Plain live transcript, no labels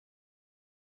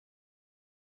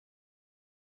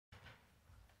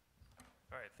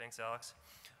right, thanks, Alex.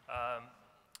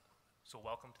 So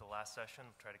welcome to the last session.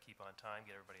 We'll try to keep on time,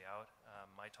 get everybody out.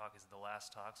 My talk is the last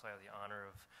talk, so I have the honor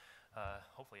of,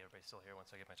 hopefully everybody's still here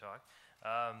once I get my talk.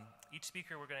 Each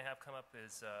speaker we're going to have come up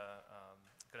is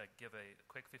going to give a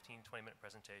quick 15, 20-minute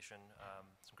presentation.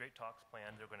 Some great talks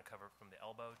planned. They're going to cover from the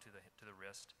elbow to the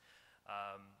wrist.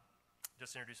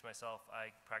 Just to introduce myself, I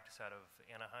practice out of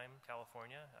Anaheim,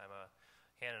 California. I'm a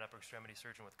hand and upper extremity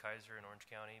surgeon with Kaiser in Orange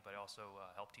County, but I also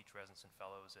help teach residents and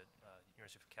fellows at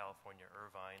University of California,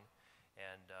 Irvine.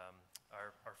 And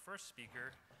our first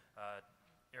speaker,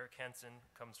 Eric Hentzen,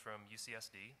 comes from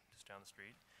UCSD, just down the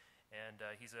street. And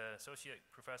he's an associate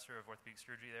professor of orthopedic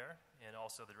surgery there, and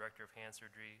also the director of hand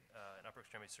surgery and upper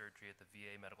extremity surgery at the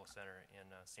VA Medical Center in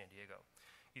San Diego.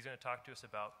 He's going to talk to us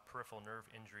about peripheral nerve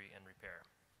injury and repair.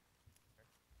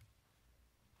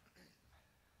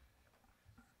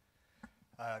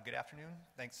 Good afternoon.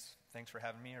 Thanks for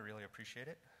having me. I really appreciate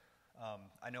it.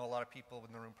 I know a lot of people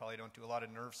in the room probably don't do a lot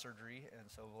of nerve surgery, and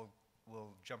so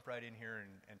we'll jump right in here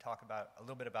and talk about a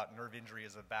little bit about nerve injury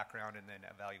as a background and then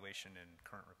evaluation and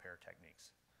current repair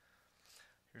techniques.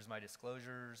 Here's my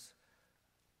disclosures.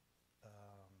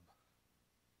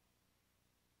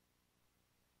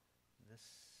 This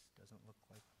doesn't look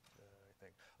like the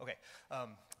thing. Okay.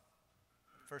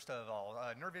 First of all,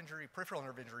 nerve injury, peripheral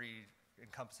nerve injury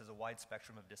encompasses a wide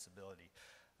spectrum of disability.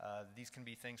 These can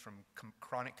be things from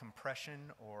chronic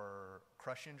compression or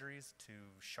crush injuries to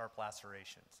sharp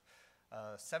lacerations.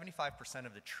 75%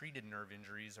 of the treated nerve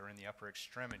injuries are in the upper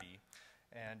extremity,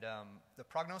 and the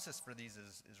prognosis for these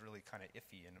is really kind of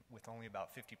iffy, and with only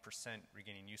about 50%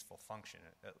 regaining useful function.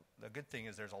 The good thing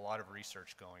is there's a lot of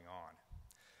research going on.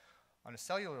 On a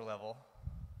cellular level,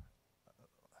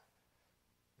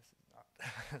 this is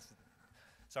not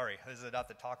sorry, this is not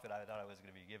the talk that I thought I was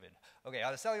going to be given. Okay,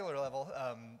 on a cellular level,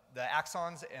 the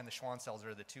axons and the Schwann cells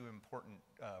are the two important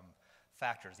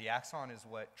factors. The axon is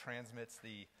what transmits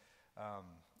the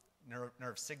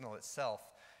nerve signal itself,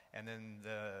 and then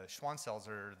the Schwann cells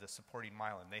are the supporting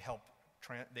myelin. They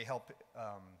help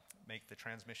make the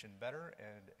transmission better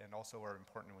and also are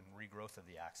important in regrowth of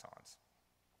the axons.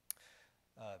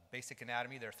 Basic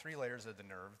anatomy, there are three layers of the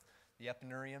nerve. The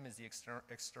epineurium is the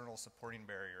external supporting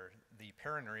barrier. The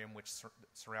perineurium, which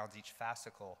surrounds each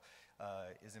fascicle,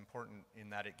 is important in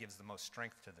that it gives the most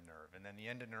strength to the nerve. And then the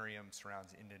endoneurium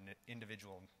surrounds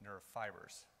individual nerve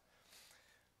fibers.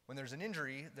 When there's an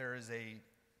injury, there is a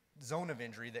zone of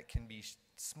injury that can be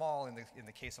small in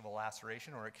the case of a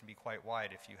laceration, or it can be quite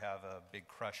wide if you have a big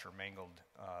crush or mangled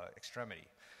extremity.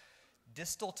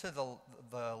 Distal to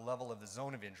the level of the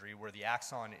zone of injury, where the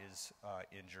axon is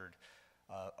injured,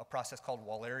 a process called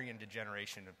Wallerian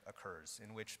degeneration occurs,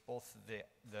 in which both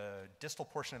the distal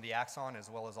portion of the axon as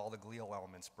well as all the glial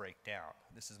elements break down.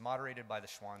 This is moderated by the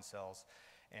Schwann cells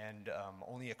and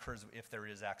only occurs if there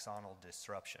is axonal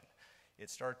disruption. It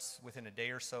starts within a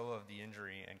day or so of the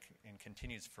injury and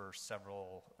continues for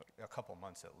a couple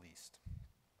months at least.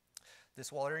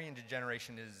 This Wallerian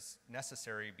degeneration is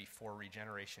necessary before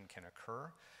regeneration can occur.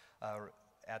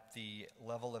 At the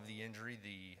level of the injury,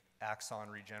 the axon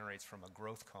regenerates from a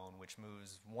growth cone, which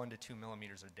moves 1 to 2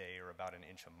 millimeters a day, or about an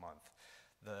inch a month.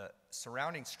 The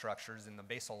surrounding structures in the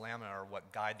basal lamina are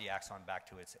what guide the axon back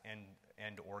to its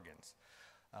end organs.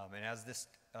 And as this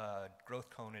growth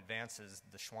cone advances,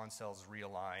 the Schwann cells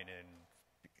realign and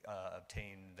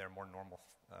obtain their more normal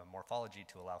morphology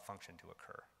to allow function to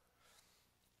occur.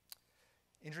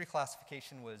 Injury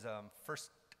classification was first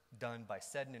done by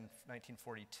Seddon in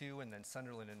 1942 and then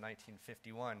Sunderland in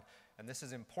 1951. And this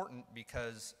is important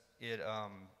because it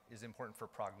is important for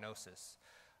prognosis.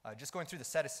 Just going through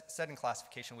the Seddon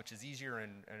classification, which is easier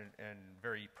and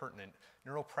very pertinent,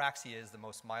 neuropraxia is the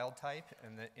most mild type,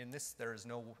 and in this there is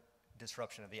no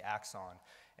disruption of the axon,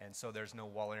 and so there's no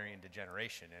Wallerian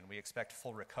degeneration, and we expect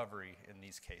full recovery in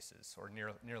these cases, or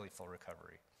nearly full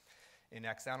recovery. In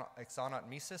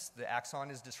axonotmesis, the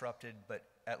axon is disrupted, but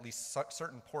at least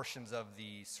certain portions of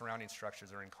the surrounding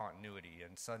structures are in continuity.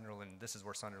 And Sunderland, this is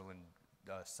where Sunderland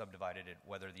subdivided it,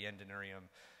 whether the endoneurium,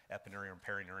 epineurium,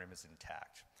 perineurium is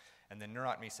intact. And then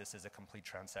neurotmesis is a complete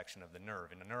transection of the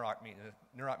nerve. In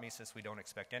neurotmesis, we don't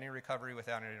expect any recovery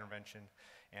without an intervention.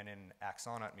 And in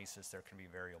axonotmesis, there can be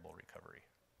variable recovery.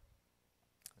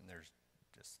 And there's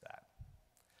just that.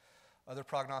 Other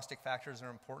prognostic factors are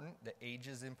important. The age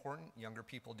is important. Younger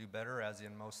people do better, as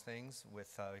in most things,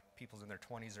 with people in their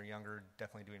 20s or younger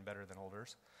definitely doing better than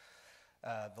olders.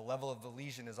 The level of the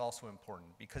lesion is also important.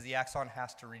 Because the axon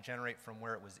has to regenerate from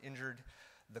where it was injured,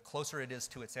 the closer it is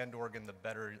to its end organ, the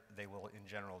better they will in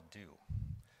general do.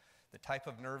 The type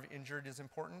of nerve injured is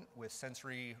important, with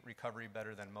sensory recovery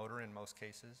better than motor in most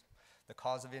cases. the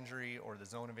cause of injury or the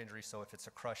zone of injury. So if it's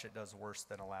a crush, it does worse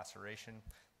than a laceration.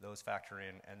 Those factor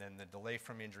in. And then the delay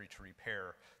from injury to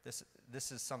repair.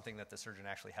 This is something that the surgeon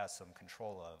actually has some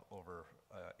control of over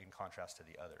in contrast to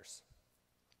the others.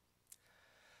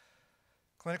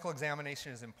 Clinical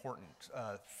examination is important.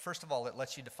 First of all, it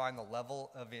lets you define the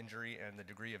level of injury and the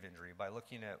degree of injury by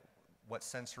looking at what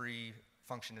sensory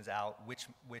function is out,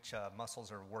 which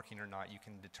muscles are working or not. You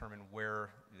can determine where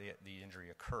the injury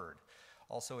occurred.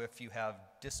 Also, if you have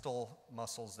distal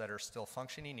muscles that are still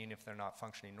functioning, even if they're not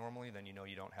functioning normally, then you know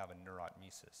you don't have a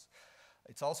neurotmesis.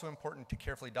 It's also important to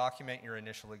carefully document your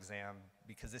initial exam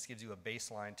because this gives you a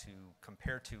baseline to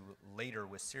compare to later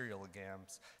with serial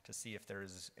exams to see if there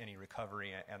is any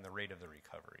recovery and the rate of the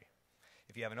recovery.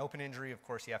 If you have an open injury, of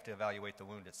course, you have to evaluate the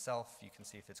wound itself. You can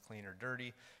see if it's clean or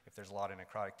dirty. If there's a lot of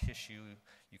necrotic tissue,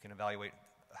 you can evaluate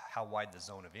how wide the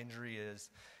zone of injury is,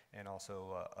 and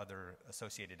also other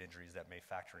associated injuries that may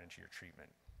factor into your treatment.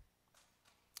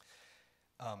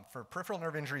 For peripheral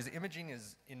nerve injuries, imaging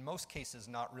is, in most cases,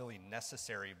 not really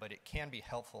necessary, but it can be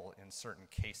helpful in certain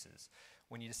cases.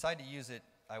 When you decide to use it,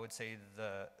 I would say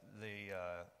the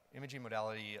imaging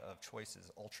modality of choice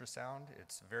is ultrasound.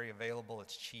 It's very available,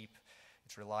 it's cheap,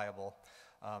 it's reliable,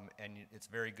 and it's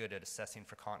very good at assessing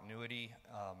for continuity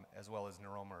as well as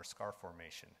neuroma or scar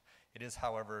formation. It is,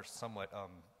 however, somewhat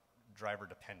driver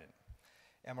dependent.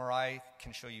 MRI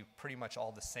can show you pretty much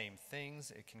all the same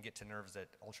things. It can get to nerves that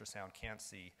ultrasound can't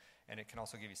see, and it can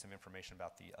also give you some information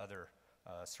about the other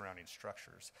surrounding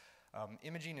structures.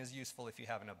 Imaging is useful if you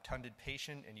have an obtunded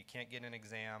patient and you can't get an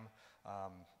exam,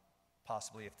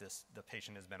 possibly if the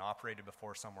patient has been operated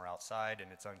before somewhere outside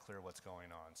and it's unclear what's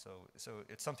going on. So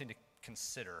it's something to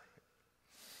consider.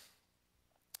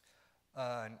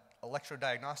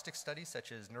 Electrodiagnostic studies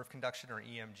such as nerve conduction or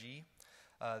EMG,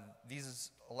 these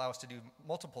allow us to do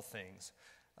multiple things.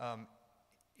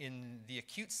 In the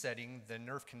acute setting, the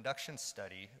nerve conduction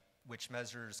study, which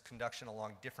measures conduction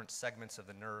along different segments of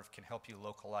the nerve, can help you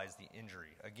localize the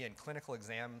injury. Again, clinical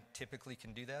exam typically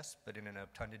can do this, but in an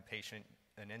obtunded patient,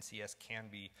 an NCS can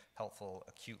be helpful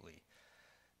acutely.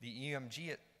 The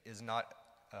EMG is not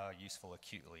useful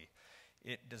acutely.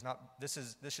 It does not. This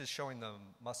is showing the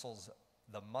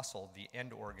the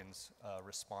end organ's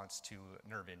response to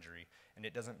nerve injury, and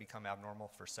it doesn't become abnormal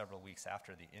for several weeks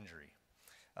after the injury.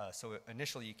 So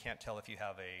initially, you can't tell if you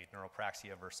have a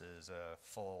neuropraxia versus a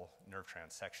full nerve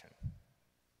transection.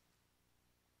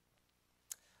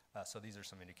 So these are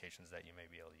some indications that you may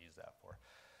be able to use that for.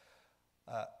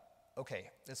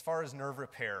 Okay, as far as nerve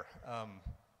repair,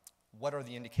 what are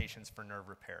the indications for nerve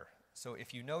repair? So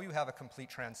if you know you have a complete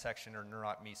transection or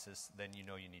neurotmesis, then you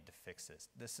know you need to fix this.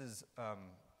 This is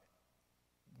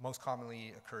most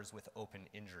commonly occurs with open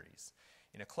injuries.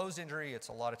 In a closed injury, it's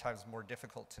a lot of times more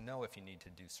difficult to know if you need to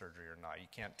do surgery or not. You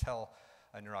can't tell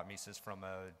a neurotmesis from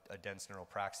a dense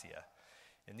neuropraxia.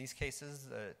 In these cases,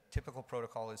 the typical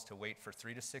protocol is to wait for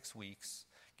 3 to 6 weeks,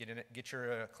 get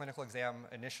your clinical exam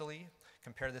initially,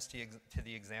 compare this to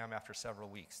the exam after several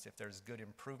weeks. If there's good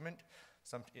improvement,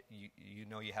 you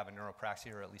know you have a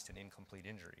neuropraxia or at least an incomplete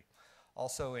injury.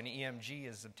 Also, an EMG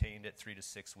is obtained at 3 to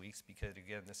 6 weeks because,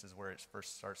 again, this is where it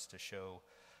first starts to show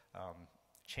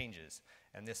changes.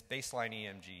 And this baseline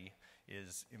EMG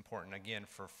is important, again,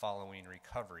 for following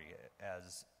recovery,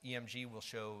 as EMG will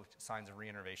show signs of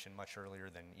reinnervation much earlier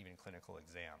than even clinical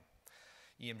exam.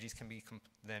 EMGs can be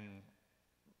then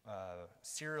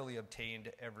serially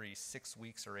obtained every 6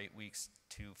 weeks or 8 weeks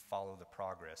to follow the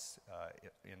progress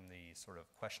in the sort of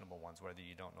questionable ones, whether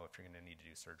you don't know if you're going to need to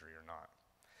do surgery or not.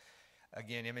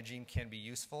 Again, imaging can be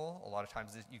useful. A lot of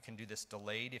times you can do this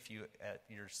delayed. If you, at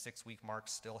your 6-week mark,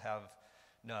 still have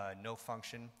no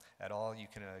function at all, you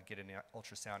can get an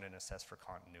ultrasound and assess for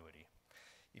continuity.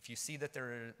 If you see that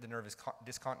the nerve is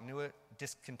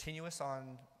discontinuous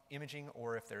on imaging,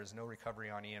 or if there's no recovery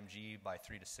on EMG by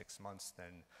 3 to 6 months,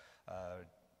 then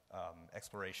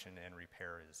exploration and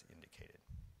repair is indicated.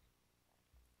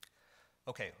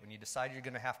 Okay, when you decide you're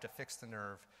going to have to fix the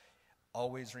nerve,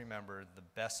 always remember the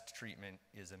best treatment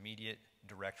is immediate,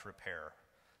 direct repair.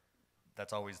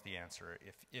 That's always the answer,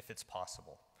 if it's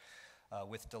possible.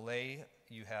 With delay,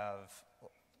 you have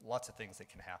lots of things that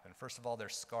can happen. First of all,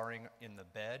 there's scarring in the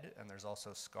bed, and there's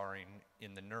also scarring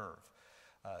in the nerve.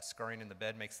 Scarring in the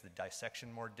bed makes the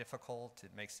dissection more difficult.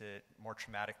 It makes it more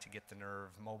traumatic to get the nerve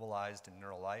mobilized and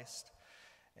neuralized,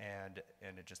 and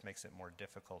it just makes it more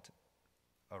difficult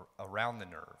around the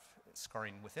nerve.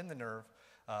 Scarring within the nerve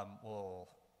will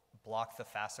block the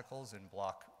fascicles and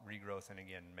block regrowth, and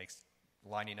again, makes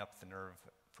lining up the nerve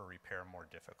for repair more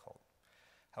difficult.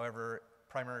 However,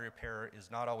 primary repair is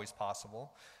not always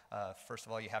possible. First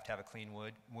of all, you have to have a clean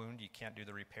wound. You can't do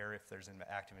the repair if there's an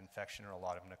active infection or a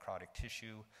lot of necrotic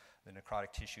tissue. The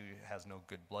necrotic tissue has no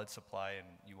good blood supply, and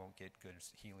you won't get good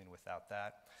healing without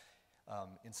that.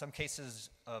 In some cases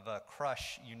of a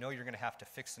crush, you know you're going to have to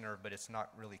fix the nerve, but it's not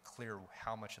really clear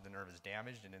how much of the nerve is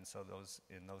damaged, and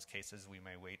in those cases, we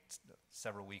may wait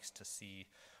several weeks to see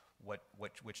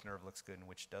which nerve looks good and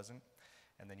which doesn't.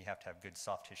 And then you have to have good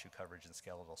soft tissue coverage and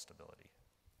skeletal stability.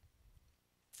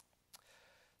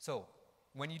 So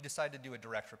when you decide to do a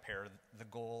direct repair, the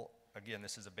goal, again,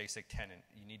 this is a basic tenet,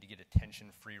 you need to get a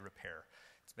tension-free repair.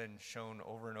 It's been shown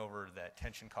over and over that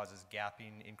tension causes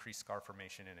gapping, increased scar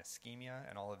formation, and ischemia,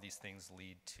 and all of these things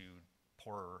lead to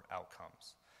poorer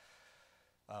outcomes.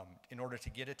 In order to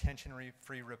get a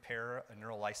tension-free repair, a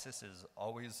neurolysis is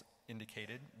always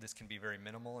indicated. This can be very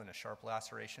minimal in a sharp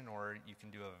laceration, or you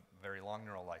can do a very long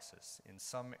neurolysis. In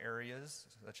some areas,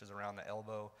 such as around the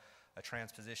elbow, a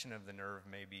transposition of the nerve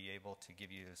may be able to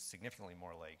give you significantly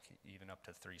more leg, even up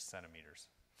to 3 centimeters.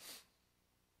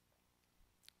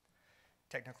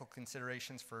 Technical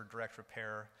considerations for direct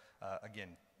repair,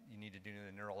 again, you need to do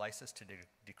the neurolysis to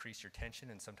decrease your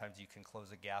tension, and sometimes you can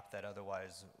close a gap that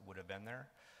otherwise would have been there.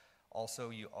 Also,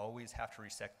 you always have to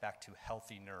resect back to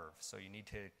healthy nerve. So you need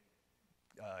to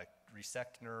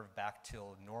resect nerve back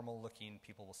till normal looking,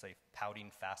 people will say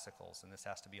pouting fascicles, and this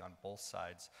has to be on both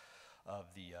sides of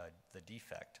the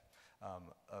defect.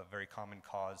 A very common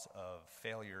cause of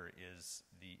failure is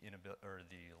the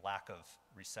lack of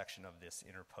resection of this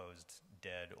interposed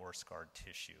dead or scarred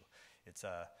tissue. It's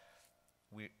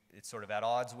sort of at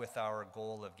odds with our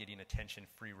goal of getting a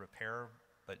tension-free repair,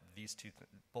 but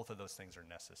both of those things are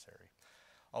necessary.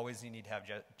 Always you need to have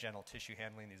gentle tissue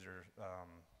handling. These are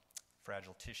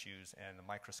fragile tissues, and the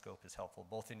microscope is helpful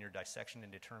both in your dissection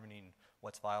and determining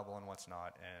what's viable and what's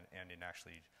not, and in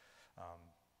actually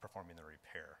performing the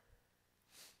repair.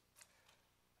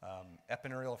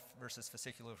 Epineurial versus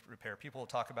fascicular repair. People will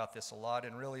talk about this a lot,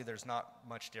 and really there's not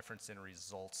much difference in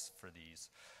results for these.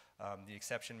 The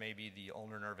exception may be the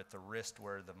ulnar nerve at the wrist,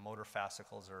 where the motor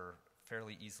fascicles are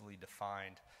fairly easily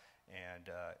defined and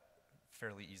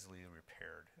fairly easily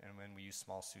repaired. And when we use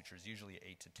small sutures, usually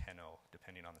 8 to 10-0,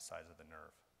 depending on the size of the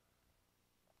nerve.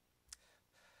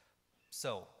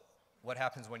 So, what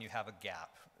happens when you have a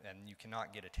gap and you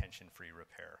cannot get a tension-free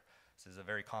repair? This is a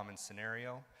very common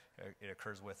scenario. It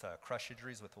occurs with crush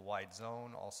injuries with a wide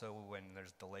zone, also when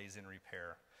there's delays in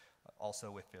repair,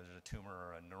 also if there's a tumor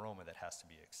or a neuroma that has to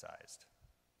be excised.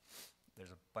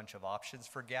 There's a bunch of options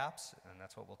for gaps, and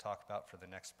that's what we'll talk about for the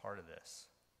next part of this.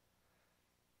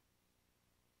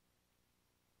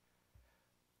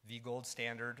 The gold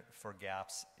standard for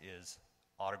gaps is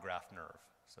autograft nerve.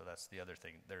 So that's the other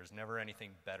thing. There's never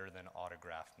anything better than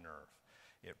autograft nerve.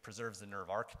 It preserves the nerve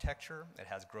architecture. It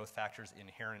has growth factors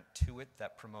inherent to it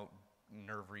that promote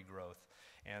nerve regrowth.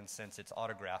 And since it's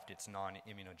autograft, it's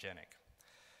non-immunogenic.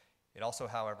 It also,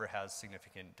 however, has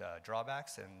significant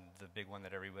drawbacks, and the big one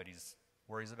that everybody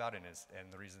worries about and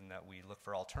the reason that we look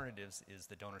for alternatives is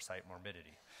the donor site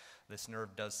morbidity. This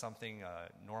nerve does something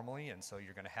normally, and so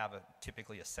you're going to have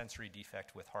typically a sensory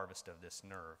defect with harvest of this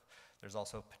nerve. There's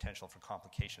also potential for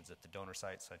complications at the donor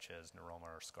site, such as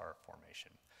neuroma or scar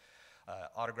formation.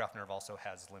 Autograft nerve also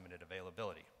has limited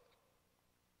availability.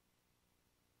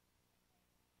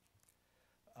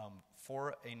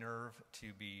 For a nerve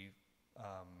to be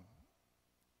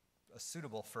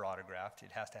suitable for autograft,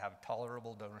 it has to have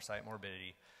tolerable donor site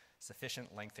morbidity,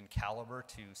 sufficient length and caliber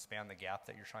to span the gap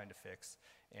that you're trying to fix,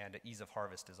 and ease of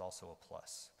harvest is also a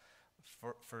plus.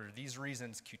 For these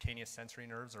reasons, cutaneous sensory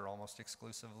nerves are almost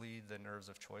exclusively the nerves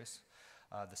of choice.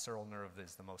 The sural nerve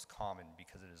is the most common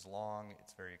because it is long,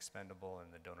 it's very expendable,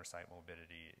 and the donor site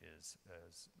morbidity is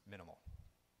minimal.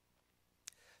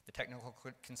 The technical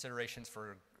considerations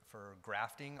for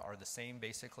grafting are the same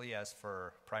basically as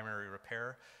for primary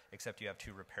repair, except you have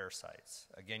 2 repair sites.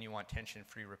 Again, you want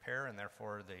tension-free repair, and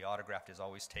therefore the autograft is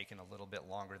always taken a little bit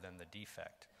longer than the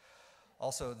defect.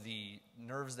 Also, the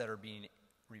nerves that are being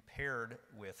repaired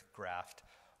with graft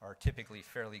are typically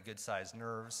fairly good-sized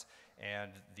nerves,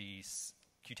 and the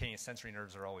cutaneous sensory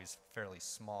nerves are always fairly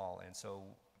small, and so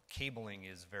cabling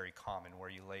is very common, where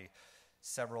you lay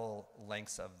several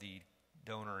lengths of the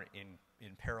donor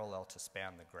in parallel to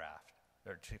span the graft,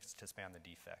 or to span the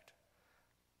defect.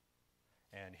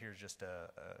 And here's just a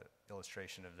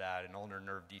illustration of that, an ulnar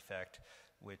nerve defect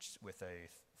with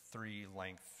a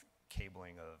 3-length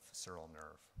cabling of sural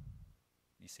nerve.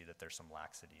 You see that there's some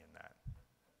laxity in that.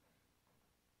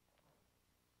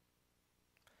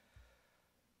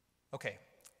 Okay,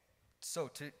 So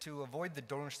to avoid the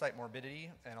donor site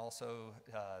morbidity and also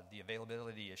the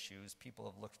availability issues, people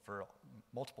have looked for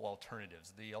multiple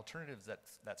alternatives. The alternative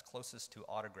that's closest to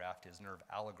autograft is nerve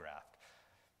allograft.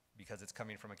 Because it's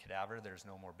coming from a cadaver, there's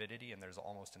no morbidity and there's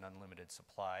almost an unlimited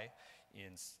supply.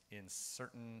 In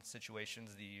certain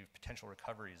situations, the potential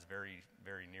recovery is very,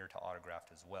 very near to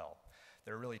autograft as well.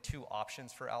 There are really two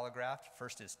options for allograft.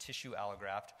 First is tissue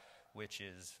allograft, which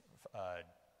is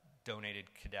donated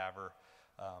cadaver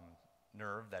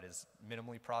nerve that is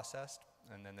minimally processed,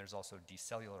 and then there's also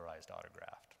decellularized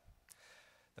autograft.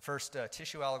 The first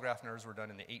tissue allograft nerves were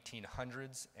done in the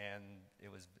 1800s, and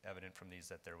it was evident from these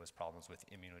that there was problems with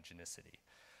immunogenicity.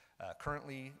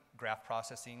 Currently, graft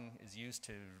processing is used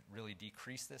to really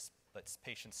decrease this, but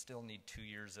patients still need 2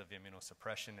 years of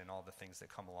immunosuppression and all the things that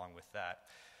come along with that.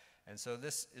 And so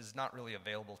this is not really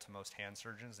available to most hand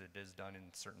surgeons. It is done in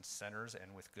certain centers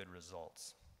and with good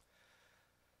results.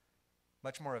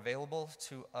 Much more available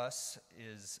to us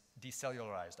is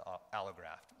decellularized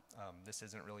allograft. This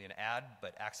isn't really an ad,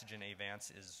 but Axogen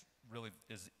Avance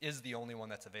is the only one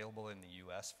that's available in the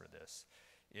US for this.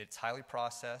 It's highly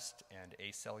processed and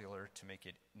acellular to make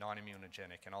it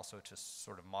non-immunogenic and also to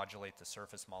sort of modulate the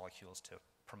surface molecules to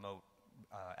promote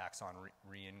axon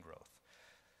re-ingrowth.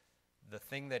 The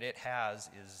thing that it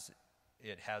has is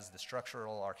it has the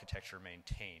structural architecture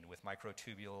maintained with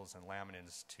microtubules and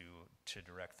laminins to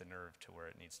direct the nerve to where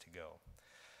it needs to go.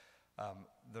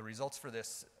 The results for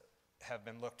this have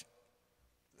been looked,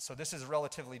 so this is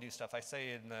relatively new stuff. I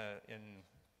say in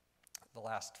the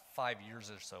last 5 years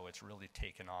or so, it's really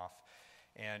taken off.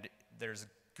 And there's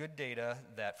good data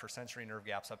that for sensory nerve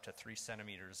gaps up to 3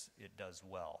 centimeters, it does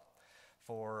well.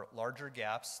 For larger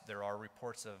gaps, there are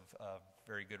reports of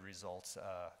very good results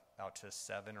out to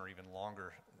 7 or even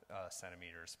longer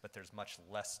centimeters, but there's much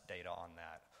less data on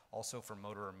that. Also for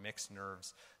motor or mixed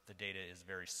nerves, the data is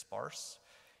very sparse.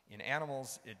 In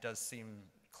animals, it does seem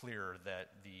clear that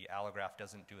the allograft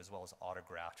doesn't do as well as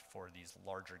autograft for these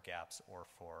larger gaps or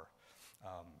for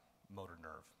motor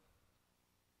nerve.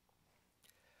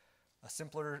 A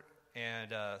simpler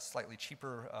and slightly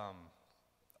cheaper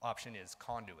option is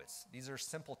conduits. These are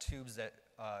simple tubes that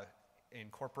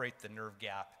incorporate the nerve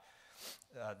gap.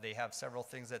 They have several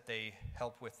things that they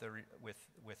help with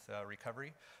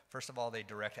recovery. First of all, they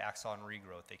direct axon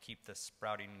regrowth. They keep the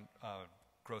sprouting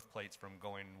growth plates from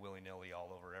going willy-nilly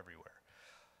all over everywhere.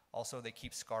 Also, they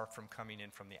keep scarf from coming in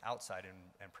from the outside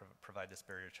and provide this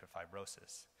barrier to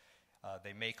fibrosis.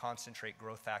 They may concentrate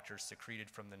growth factors secreted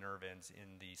from the nerve ends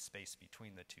in the space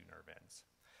between the two nerve ends.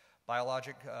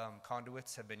 Biologic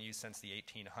conduits have been used since the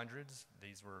 1800s.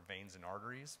 These were veins and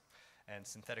arteries. And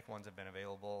synthetic ones have been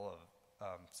available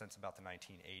since about the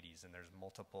 1980s, and there's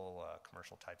multiple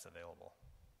commercial types available.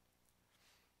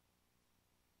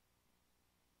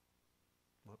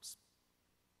 Whoops.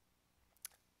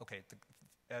 Okay,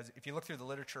 if you look through the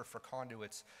literature for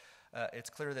conduits,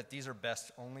 it's clear that these are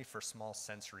best only for small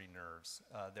sensory nerves.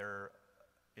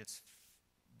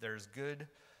 There's good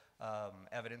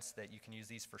evidence that you can use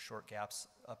these for short gaps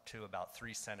up to about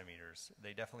 3 centimeters.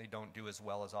 They definitely don't do as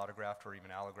well as autograft or even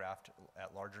allograft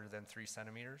at larger than 3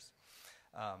 centimeters.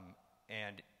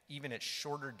 And even at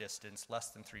shorter distance, less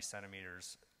than 3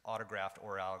 centimeters, autograft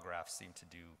or allograft seem to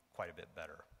do quite a bit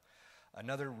better.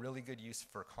 Another really good use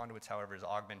for conduits, however, is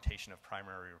augmentation of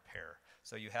primary repair.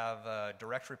 So you have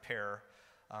direct repair,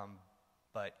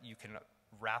 but you can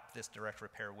wrap this direct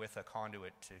repair with a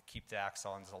conduit to keep the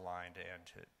axons aligned and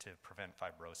to prevent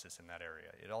fibrosis in that area.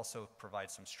 It also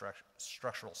provides some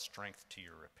structural strength to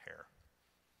your repair.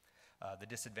 The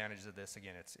disadvantage of this,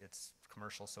 again, it's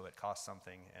commercial, so it costs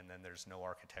something, and then there's no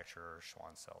architecture or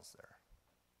Schwann cells there.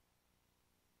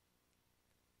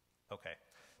 Okay,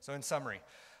 so in summary,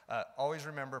 always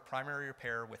remember primary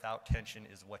repair without tension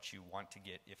is what you want to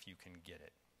get if you can get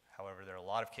it. However, there are a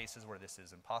lot of cases where this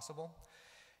is impossible.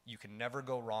 You can never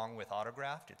go wrong with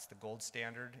autograft. It's the gold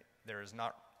standard. There is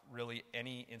not really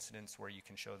any incidence where you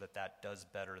can show that that does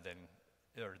better than,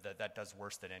 or that does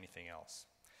worse than anything else.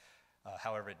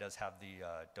 However, it does have the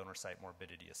donor site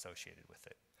morbidity associated with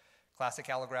it. Classic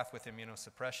allograft with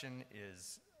immunosuppression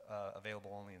is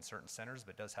available only in certain centers,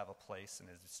 but does have a place and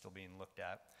is still being looked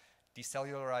at.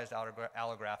 Decellularized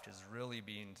allograft is really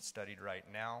being studied right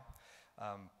now.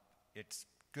 It's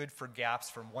good for gaps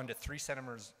from 1 to 3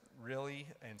 centimeters really,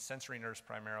 and sensory nerves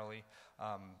primarily,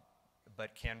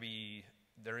 but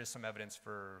there is some evidence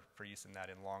for use in that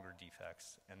in longer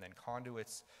defects. And then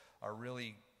conduits are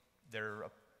really,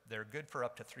 they're good for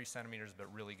up to 3 centimeters,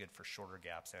 but really good for shorter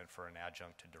gaps and for an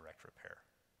adjunct to direct repair.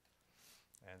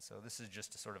 And And so this is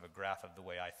just a sort of a graph of the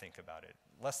way I think about it.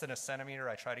 Less than a centimeter,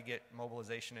 I try to get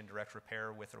mobilization and direct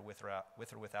repair with or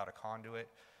without a conduit.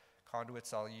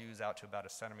 Conduits I'll use out to about 1.5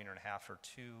 centimeters or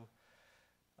 2.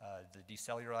 The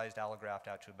decellularized allograft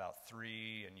out to about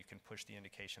 3, and you can push the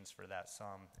indications for that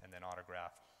some, and then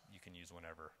autograft you can use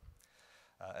whenever,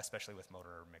 especially with motor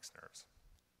or mixed nerves.